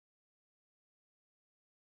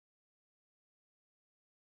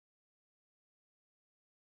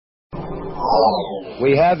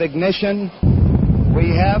We have ignition.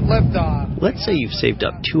 We have liftoff. Let's say you've saved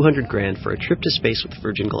up $200,000 for a trip to space with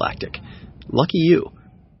Virgin Galactic. Lucky you.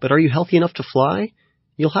 But are you healthy enough to fly?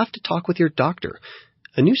 You'll have to talk with your doctor.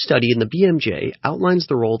 A new study in the BMJ outlines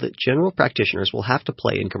the role that general practitioners will have to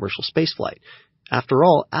play in commercial spaceflight. After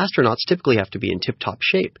all, astronauts typically have to be in tip-top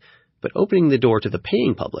shape, but opening the door to the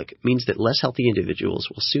paying public means that less healthy individuals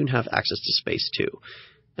will soon have access to space too.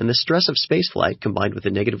 And the stress of spaceflight, combined with the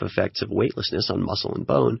negative effects of weightlessness on muscle and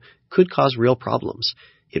bone, could cause real problems.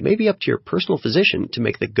 It may be up to your personal physician to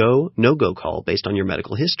make the go, no-go call based on your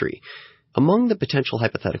medical history. Among the potential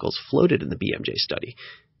hypotheticals floated in the BMJ study,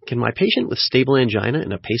 can my patient with stable angina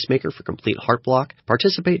and a pacemaker for complete heart block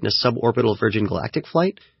participate in a suborbital Virgin Galactic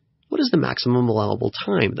flight? What is the maximum allowable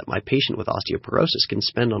time that my patient with osteoporosis can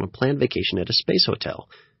spend on a planned vacation at a space hotel?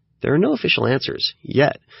 There are no official answers,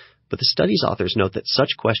 yet, but the study's authors note that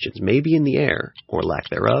such questions may be in the air, or lack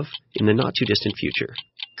thereof, in the not-too-distant future.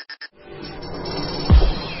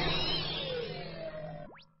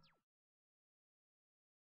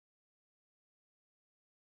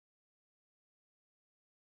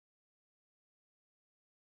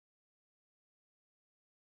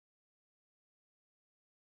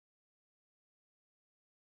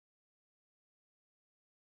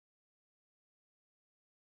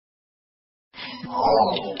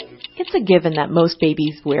 It's a given that most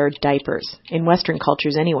babies wear diapers, in Western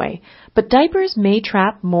cultures anyway, but diapers may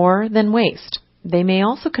trap more than waste. They may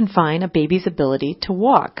also confine a baby's ability to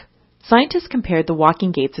walk. Scientists compared the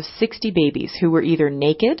walking gaits of 60 babies who were either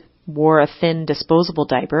naked, wore a thin disposable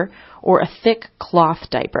diaper, or a thick cloth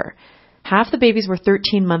diaper. Half the babies were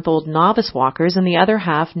 13-month-old novice walkers and the other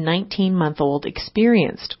half 19-month-old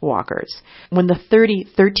experienced walkers. When the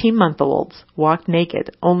 13-month-olds walked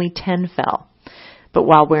naked, only 10 fell. But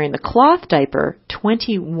while wearing the cloth diaper,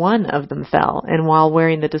 21 of them fell, and while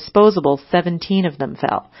wearing the disposable, 17 of them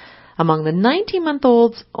fell. Among the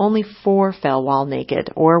 19-month-olds, only 4 fell while naked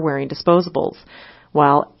or wearing disposables,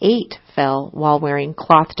 while 8 fell while wearing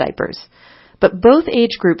cloth diapers. But both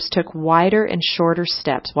age groups took wider and shorter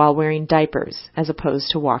steps while wearing diapers, as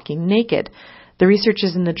opposed to walking naked. The research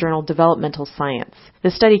is in the journal Developmental Science.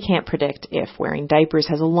 The study can't predict if wearing diapers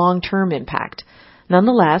has a long-term impact.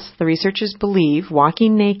 Nonetheless, the researchers believe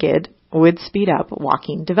walking naked would speed up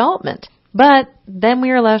walking development. But then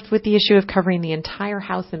we are left with the issue of covering the entire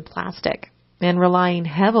house in plastic and relying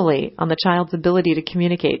heavily on the child's ability to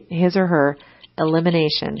communicate his or her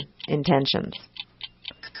elimination intentions.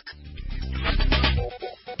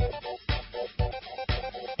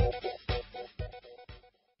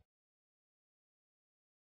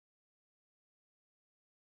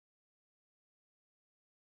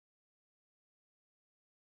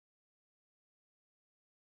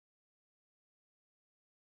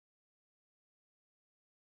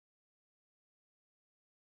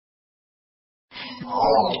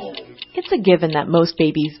 It's a given that most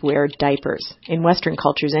babies wear diapers, in Western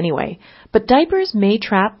cultures anyway, but diapers may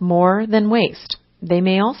trap more than waste. They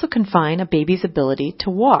may also confine a baby's ability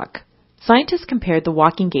to walk. Scientists compared the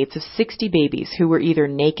walking gaits of 60 babies who were either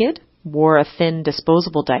naked, wore a thin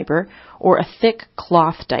disposable diaper, or a thick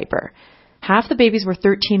cloth diaper. Half the babies were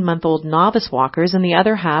 13-month-old novice walkers and the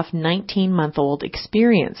other half 19-month-old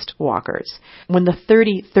experienced walkers. When the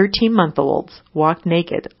 13-month-olds walked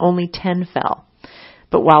naked, only 10 fell.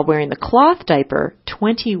 But while wearing the cloth diaper,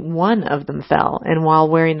 21 of them fell, and while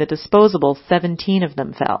wearing the disposable, 17 of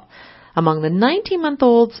them fell. Among the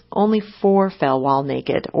 19-month-olds, only 4 fell while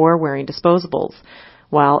naked or wearing disposables,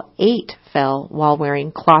 while 8 fell while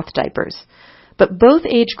wearing cloth diapers. But both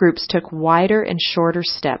age groups took wider and shorter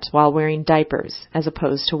steps while wearing diapers, as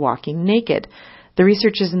opposed to walking naked. The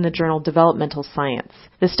research is in the journal Developmental Science.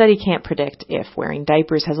 The study can't predict if wearing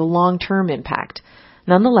diapers has a long-term impact.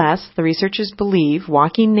 Nonetheless, the researchers believe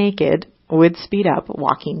walking naked would speed up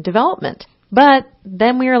walking development. But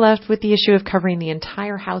then we are left with the issue of covering the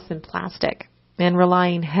entire house in plastic and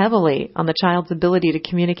relying heavily on the child's ability to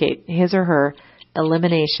communicate his or her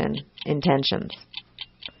elimination intentions.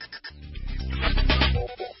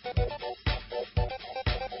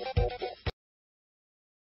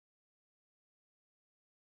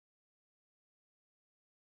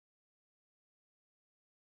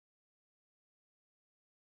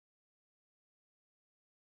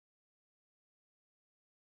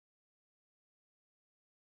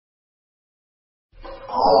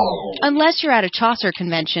 Unless you're at a Chaucer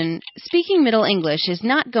convention, speaking Middle English is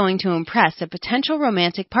not going to impress a potential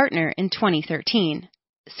romantic partner in 2013.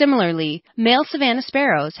 Similarly, male savanna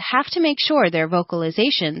sparrows have to make sure their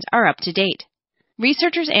vocalizations are up to date.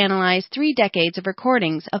 Researchers analyzed 3 decades of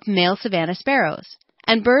recordings of male savanna sparrows.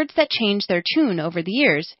 and birds that changed their tune over the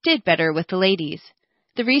years did better with the ladies.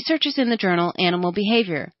 The research is in the journal Animal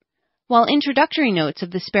Behavior. While introductory notes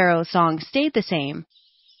of the sparrow song stayed the same,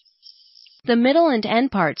 the middle and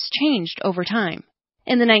end parts changed over time.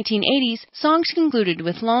 In the 1980s, songs concluded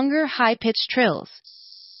with longer, high-pitched trills.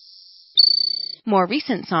 More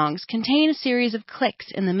recent songs contain a series of clicks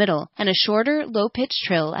in the middle and a shorter, low-pitched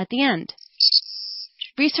trill at the end.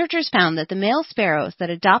 Researchers found that the male sparrows that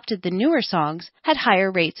adopted the newer songs had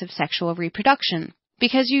higher rates of sexual reproduction,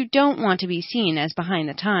 because you don't want to be seen as behind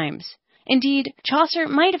the times. Indeed, Chaucer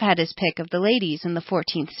might have had his pick of the ladies in the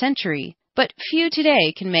 14th century, but few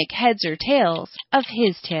today can make heads or tails of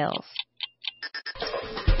his tales.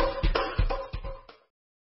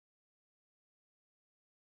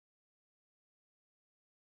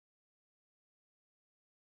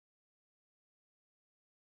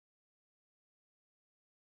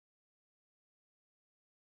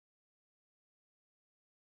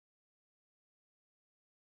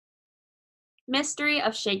 Mystery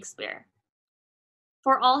of Shakespeare.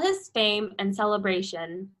 For all his fame and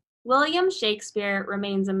celebration, William Shakespeare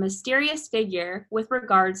remains a mysterious figure with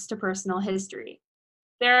regards to personal history.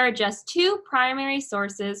 There are just two primary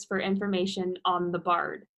sources for information on the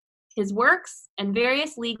bard: his works and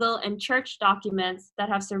various legal and church documents that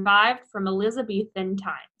have survived from Elizabethan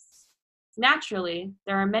times. Naturally,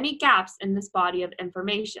 there are many gaps in this body of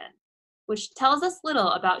information, which tells us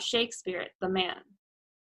little about Shakespeare the man.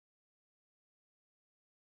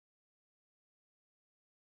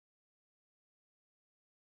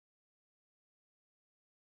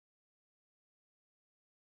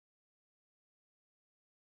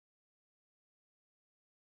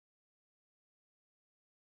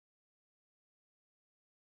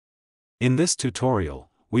 In this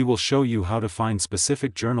tutorial, we will show you how to find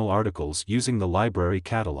specific journal articles using the library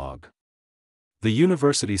catalog. The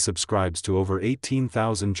university subscribes to over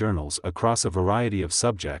 18,000 journals across a variety of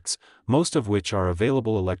subjects, most of which are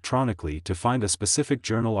available electronically. To find a specific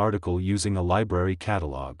journal article using a library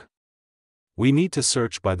catalog, we need to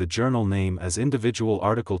search by the journal name, as individual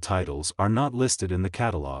article titles are not listed in the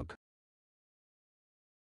catalog.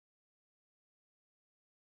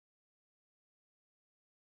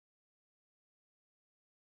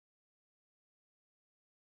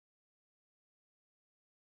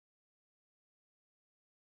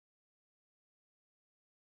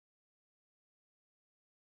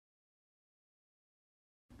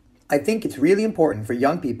 I think it's really important for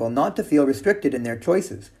young people not to feel restricted in their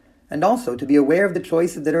choices, and also to be aware of the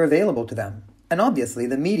choices that are available to them. And obviously,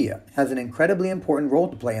 the media has an incredibly important role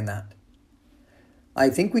to play in that. I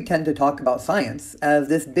think we tend to talk about science as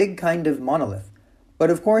this big kind of monolith, but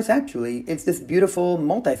of course, actually, it's this beautiful,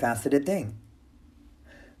 multifaceted thing.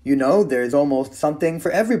 You know, there's almost something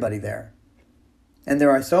for everybody there. And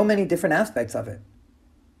there are so many different aspects of it.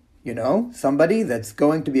 You know, somebody that's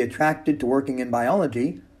going to be attracted to working in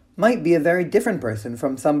biology might be a very different person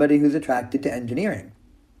from somebody who's attracted to engineering.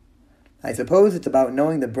 I suppose it's about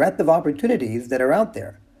knowing the breadth of opportunities that are out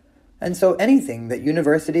there, and so anything that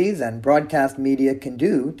universities and broadcast media can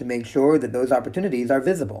do to make sure that those opportunities are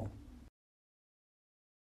visible.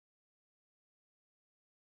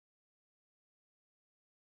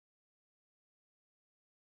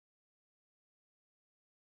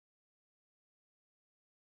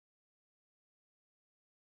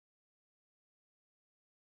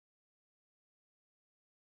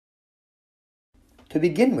 To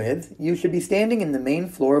begin with, you should be standing in the main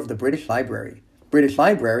floor of the British Library. British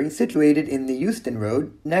Library, situated in the Euston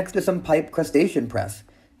Road, next to some pipe crustacean press,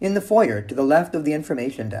 in the foyer to the left of the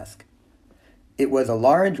information desk. It was a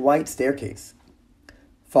large white staircase.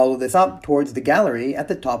 Follow this up towards the gallery at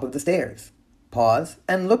the top of the stairs. Pause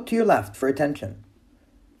and look to your left for attention.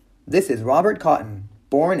 This is Robert Cotton,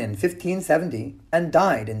 born in 1570 and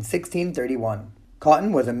died in 1631.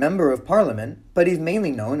 Cotton was a member of Parliament, but he's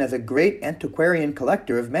mainly known as a great antiquarian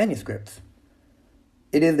collector of manuscripts.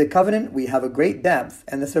 It is the covenant we have a great depth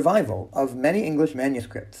and the survival of many English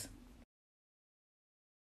manuscripts.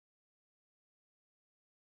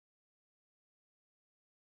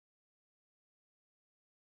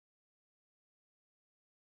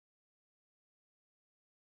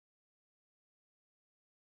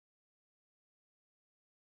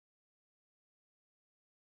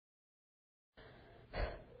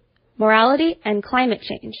 Morality and climate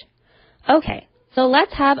change. Okay, so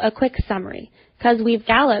let's have a quick summary, because we've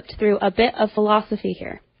galloped through a bit of philosophy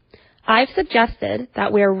here. I've suggested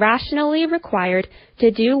that we're rationally required to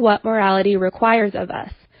do what morality requires of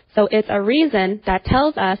us, so it's a reason that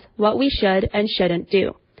tells us what we should and shouldn't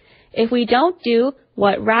do. If we don't do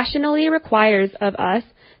what rationally requires of us,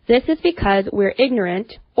 this is because we're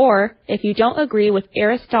ignorant Or, if you don't agree with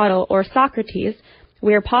Aristotle or Socrates,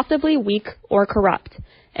 we are possibly weak or corrupt,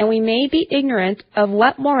 and we may be ignorant of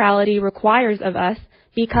what morality requires of us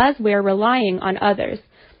because we are relying on others.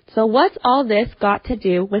 So what's all this got to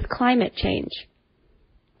do with climate change?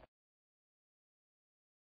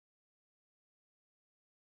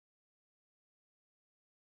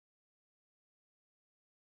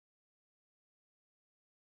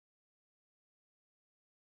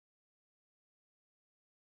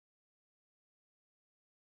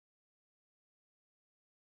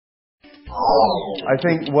 I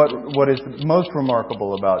think what is most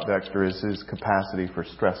remarkable about Dexter is his capacity for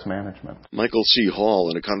stress management. Michael C. Hall,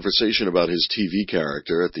 in a conversation about his TV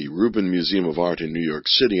character at the Rubin Museum of Art in New York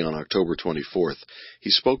City on October 24th, he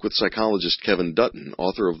spoke with psychologist Kevin Dutton,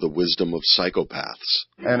 author of The Wisdom of Psychopaths.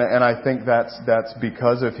 And I think that's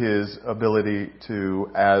because of his ability to,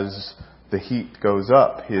 as the heat goes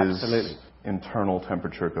up, his Absolutely. internal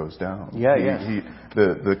temperature goes down.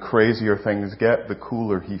 The crazier things get, the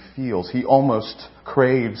cooler he feels. He almost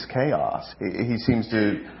craves chaos. He seems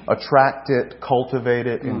to attract it, cultivate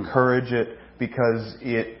it, encourage it, because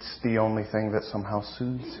it's the only thing that somehow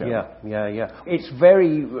soothes him. It's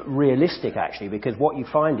very realistic, actually, because what you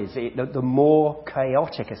find is the more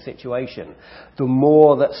chaotic a situation, the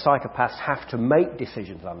more that psychopaths have to make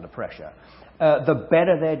decisions under pressure. The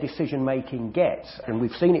better their decision-making gets. And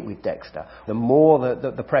we've seen it with Dexter. The more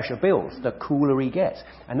the pressure builds, the cooler he gets.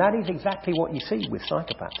 And that is exactly what you see with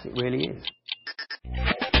psychopaths. It really is.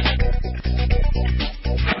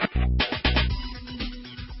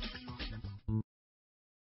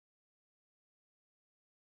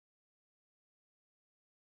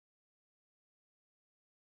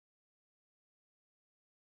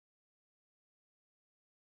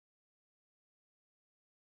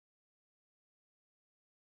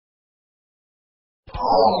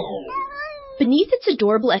 Beneath its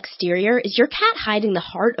adorable exterior, is your cat hiding the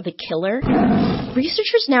heart of a killer?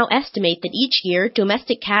 Researchers now estimate that each year,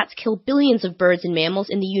 domestic cats kill billions of birds and mammals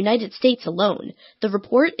in the United States alone. The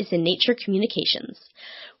report is in Nature Communications.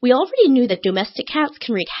 We already knew that domestic cats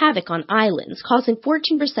can wreak havoc on islands, causing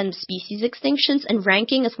 14% of species extinctions and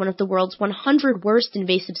ranking as one of the world's 100 worst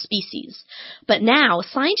invasive species. But now,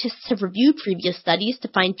 scientists have reviewed previous studies to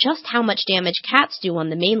find just how much damage cats do on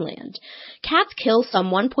the mainland. Cats kill some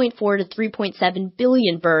 1.4 to 3.7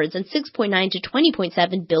 billion birds and 6.9 to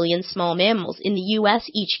 20.7 billion small mammals in the U.S.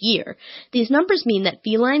 each year. These numbers mean that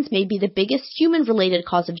felines may be the biggest human-related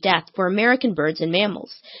cause of death for American birds and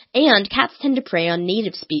mammals. And cats tend to prey on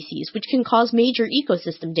native species, which can cause major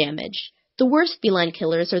ecosystem damage. The worst feline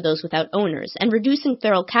killers are those without owners, and reducing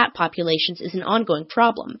feral cat populations is an ongoing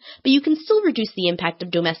problem, but you can still reduce the impact of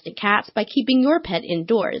domestic cats by keeping your pet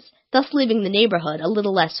indoors, thus leaving the neighborhood a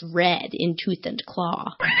little less red in tooth and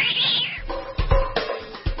claw.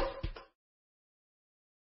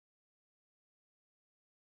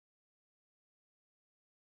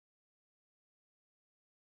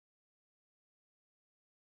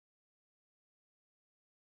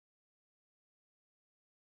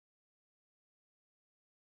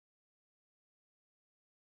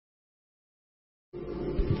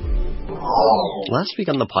 Last week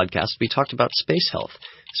on the podcast, we talked about space health.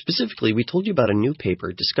 Specifically, we told you about a new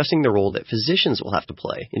paper discussing the role that physicians will have to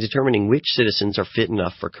play in determining which citizens are fit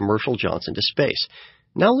enough for commercial jaunts into space.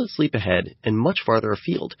 Now let's leap ahead and much farther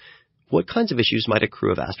afield. What kinds of issues might a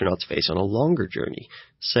crew of astronauts face on a longer journey,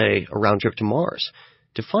 say a round trip to Mars?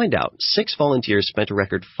 To find out, 6 volunteers spent a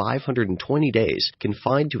record 520 days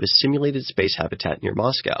confined to a simulated space habitat near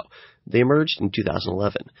Moscow. They emerged in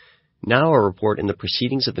 2011. Now a report in the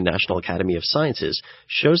Proceedings of the National Academy of Sciences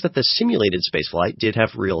shows that the simulated spaceflight did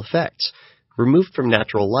have real effects. Removed from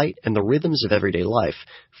natural light and the rhythms of everyday life,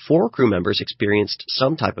 4 crew members experienced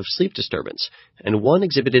some type of sleep disturbance, and 1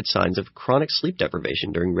 exhibited signs of chronic sleep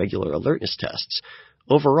deprivation during regular alertness tests.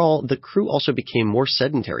 Overall, the crew also became more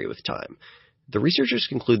sedentary with time. The researchers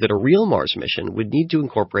conclude that a real Mars mission would need to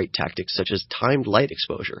incorporate tactics such as timed light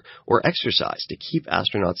exposure or exercise to keep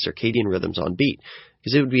astronauts' circadian rhythms on beat,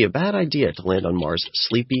 because it would be a bad idea to land on Mars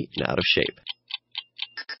sleepy and out of shape.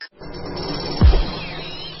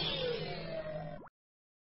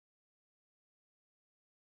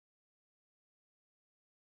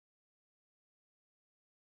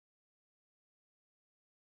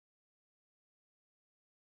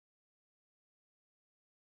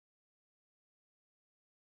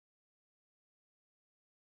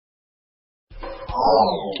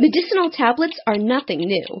 Medicinal tablets are nothing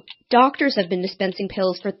new. Doctors have been dispensing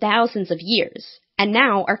pills for thousands of years. And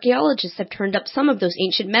now, archaeologists have turned up some of those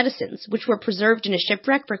ancient medicines, which were preserved in a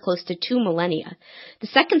shipwreck for close to 2 millennia. The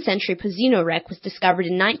 2nd century Pozzino wreck was discovered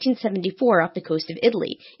in 1974 off the coast of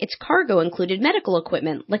Italy. Its cargo included medical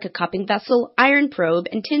equipment, like a cupping vessel, iron probe,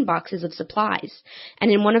 and tin boxes of supplies.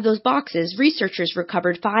 And in one of those boxes, researchers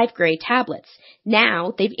recovered 5 gray tablets.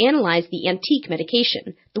 Now, they've analyzed the antique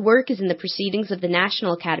medication. The work is in the Proceedings of the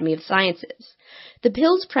National Academy of Sciences. The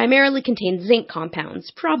pills primarily contain zinc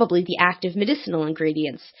compounds, probably the active medicinal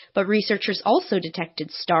ingredients, but researchers also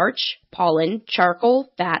detected starch, pollen,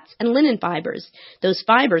 charcoal, fats, and linen fibers. Those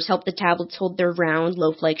fibers help the tablets hold their round,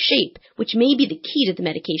 loaf-like shape, which may be the key to the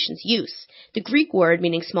medication's use. The Greek word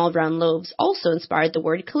meaning small round loaves also inspired the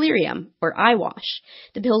word collyrium, or eye wash.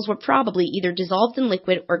 The pills were probably either dissolved in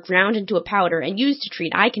liquid or ground into a powder and used to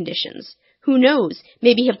treat eye conditions. Who knows?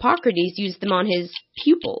 Maybe Hippocrates used them on his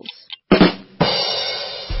pupils.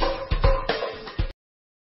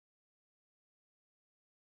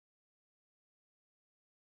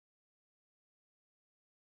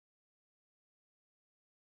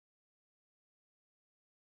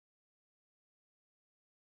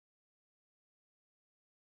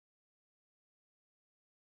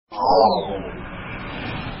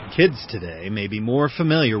 Kids today may be more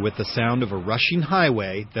familiar with the sound of a rushing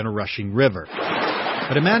highway than a rushing river.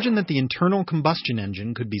 But imagine that the internal combustion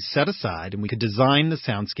engine could be set aside and we could design the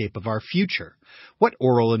soundscape of our future. What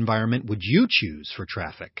oral environment would you choose for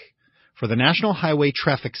traffic? For the National Highway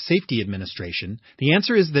Traffic Safety Administration, the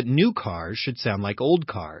answer is that new cars should sound like old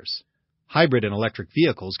cars. Hybrid and electric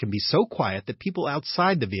vehicles can be so quiet that people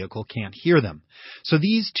outside the vehicle can't hear them. So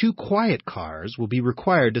these too quiet cars will be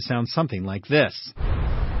required to sound something like this.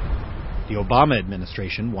 The Obama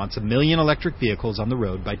administration wants 1 million electric vehicles on the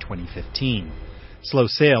road by 2015. Slow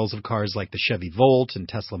sales of cars like the Chevy Volt and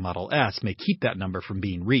Tesla Model S may keep that number from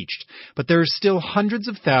being reached, but there are still hundreds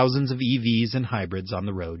of thousands of EVs and hybrids on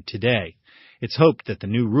the road today. It's hoped that the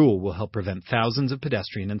new rule will help prevent thousands of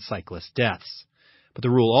pedestrian and cyclist deaths. But the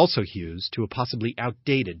rule also hews to a possibly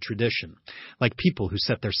outdated tradition, like people who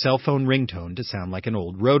set their cell phone ringtone to sound like an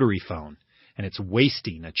old rotary phone. And it's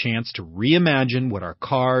wasting a chance to reimagine what our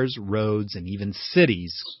cars, roads, and even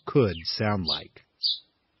cities could sound like.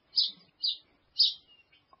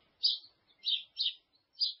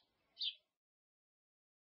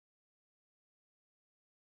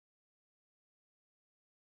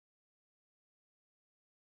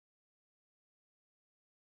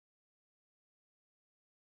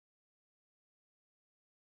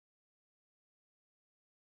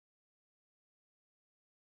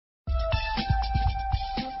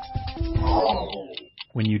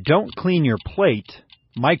 When you don't clean your plate,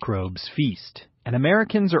 microbes feast. And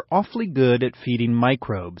Americans are awfully good at feeding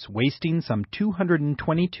microbes, wasting some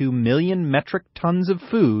 222 million metric tons of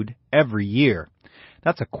food every year.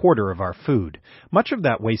 That's a quarter of our food. Much of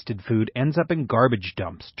that wasted food ends up in garbage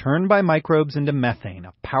dumps, turned by microbes into methane,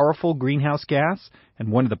 a powerful greenhouse gas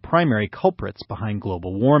and one of the primary culprits behind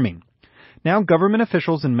global warming. Now, government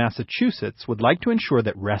officials in Massachusetts would like to ensure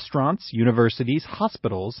that restaurants, universities,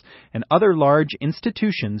 hospitals, and other large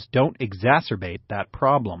institutions don't exacerbate that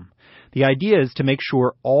problem. The idea is to make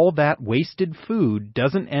sure all that wasted food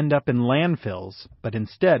doesn't end up in landfills, but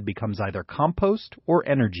instead becomes either compost or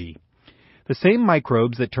energy. The same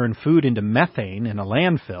microbes that turn food into methane in a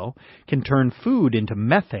landfill can turn food into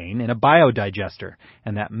methane in a biodigester,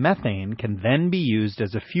 and that methane can then be used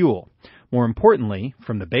as a fuel. More importantly,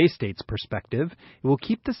 from the Bay State's perspective, it will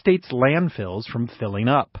keep the state's landfills from filling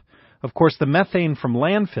up. Of course, the methane from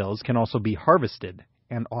landfills can also be harvested,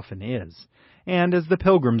 and often is. And as the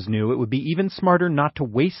Pilgrims knew, it would be even smarter not to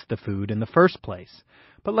waste the food in the first place.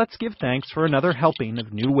 But let's give thanks for another helping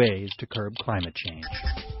of new ways to curb climate change.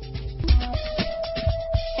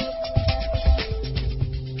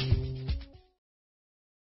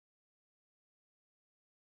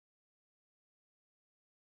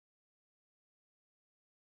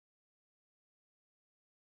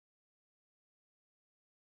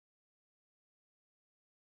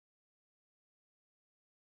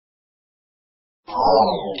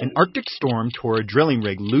 An Arctic storm tore a drilling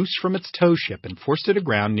rig loose from its tow ship and forced it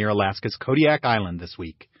aground near Alaska's Kodiak Island this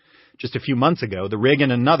week. Just a few months ago, the rig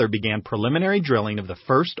and another began preliminary drilling of the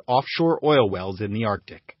first offshore oil wells in the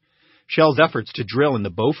Arctic. Shell's efforts to drill in the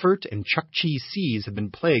Beaufort and Chukchi seas have been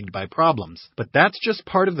plagued by problems, but that's just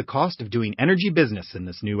part of the cost of doing energy business in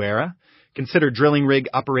this new era. Consider drilling rig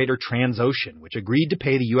operator Transocean, which agreed to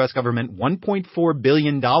pay the U.S. government $1.4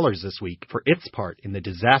 billion this week for its part in the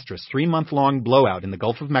disastrous 3-month-long blowout in the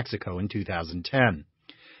Gulf of Mexico in 2010.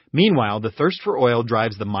 Meanwhile, the thirst for oil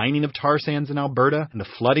drives the mining of tar sands in Alberta and the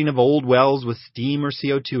flooding of old wells with steam or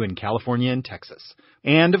CO2 in California and Texas.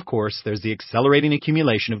 And, of course, there's the accelerating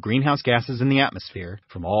accumulation of greenhouse gases in the atmosphere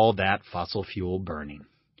from all that fossil fuel burning.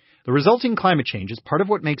 The resulting climate change is part of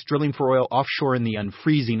what makes drilling for oil offshore in the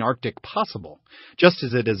unfreezing Arctic possible, just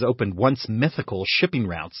as it has opened once mythical shipping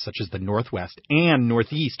routes such as the Northwest and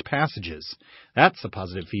Northeast passages. That's a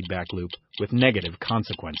positive feedback loop with negative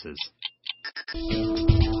consequences.